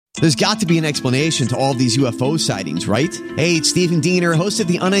There's got to be an explanation to all of these UFO sightings, right? Hey, it's Stephen Diener, host of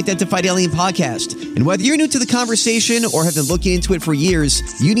the Unidentified Alien Podcast. And whether you're new to the conversation or have been looking into it for years,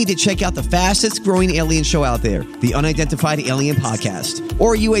 you need to check out the fastest growing alien show out there, the Unidentified Alien Podcast,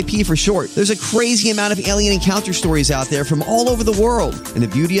 or UAP for short. There's a crazy amount of alien encounter stories out there from all over the world. And the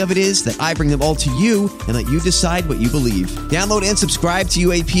beauty of it is that I bring them all to you and let you decide what you believe. Download and subscribe to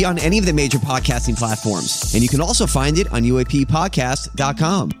UAP on any of the major podcasting platforms. And you can also find it on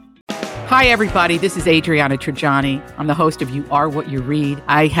UAPpodcast.com. Hi, everybody. This is Adriana Trajani. I'm the host of You Are What You Read.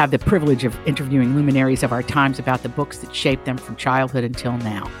 I have the privilege of interviewing luminaries of our times about the books that shaped them from childhood until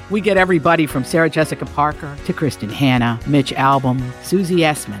now. We get everybody from Sarah Jessica Parker to Kristen Hanna, Mitch Albom, Susie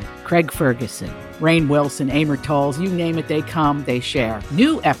Essman, Craig Ferguson, Rainn Wilson, Amor Tolls, you name it, they come, they share.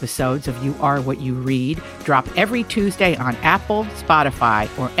 New episodes of You Are What You Read drop every Tuesday on Apple, Spotify,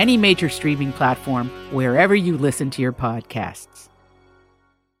 or any major streaming platform wherever you listen to your podcasts.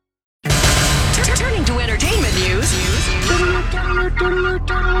 Turning to entertainment news.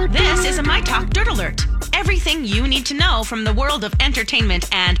 This is a My Talk Dirt Alert. Everything you need to know from the world of entertainment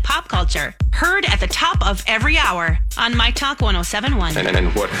and pop culture. Heard at the top of every hour on My Talk 107.1.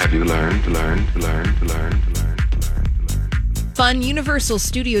 And what have you learned? Fun. Universal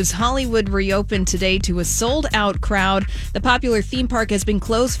Studios Hollywood reopened today to a sold-out crowd. The popular theme park has been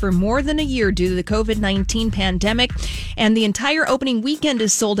closed for more than a year due to the COVID-19 pandemic, and the entire opening weekend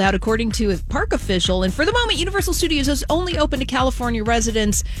is sold out, according to a park official. And for the moment, Universal Studios is only open to California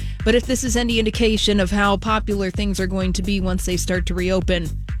residents, but if this is any indication of how popular things are going to be once they start to reopen,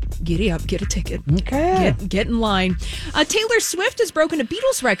 giddy up, get a ticket. Okay. Get in line. Taylor Swift has broken a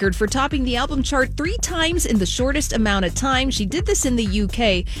Beatles record for topping the album chart 3 times in the shortest amount of time. She did this in the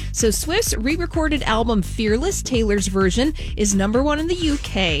UK. So Swift's re-recorded album Fearless, Taylor's version, is #1 in the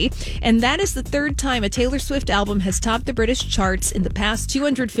UK. And that is the 3rd time a Taylor Swift album has topped the British charts in the past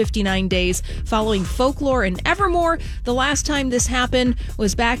 259 days, following Folklore and Evermore. The last time this happened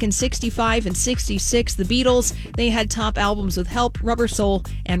was back in 65 and 66. The Beatles, they had top albums with Help, Rubber Soul,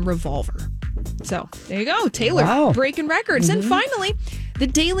 and Revolver. So there you go, Taylor breaking records. And finally, the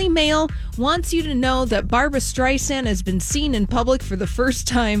Daily Mail wants you to know that Barbra Streisand has been seen in public for the first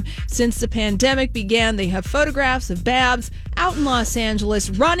time since the pandemic began. They have photographs of Babs out in Los Angeles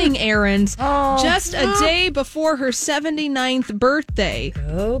running errands just a day before her 79th birthday.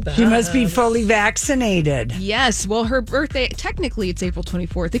 She must be fully vaccinated. Yes, well, her birthday, technically it's April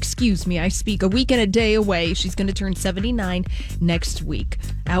 24th. Excuse me, I speak a week and a day away. She's going to turn 79 next week.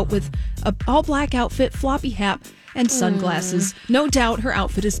 Out with a all-black outfit, floppy hat, and sunglasses. No doubt her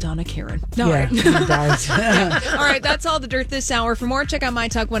outfit is Donna Karan. All right. It does. All right, that's all the dirt this hour. For more, check out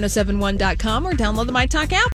MyTalk1071.com or download the MyTalk app.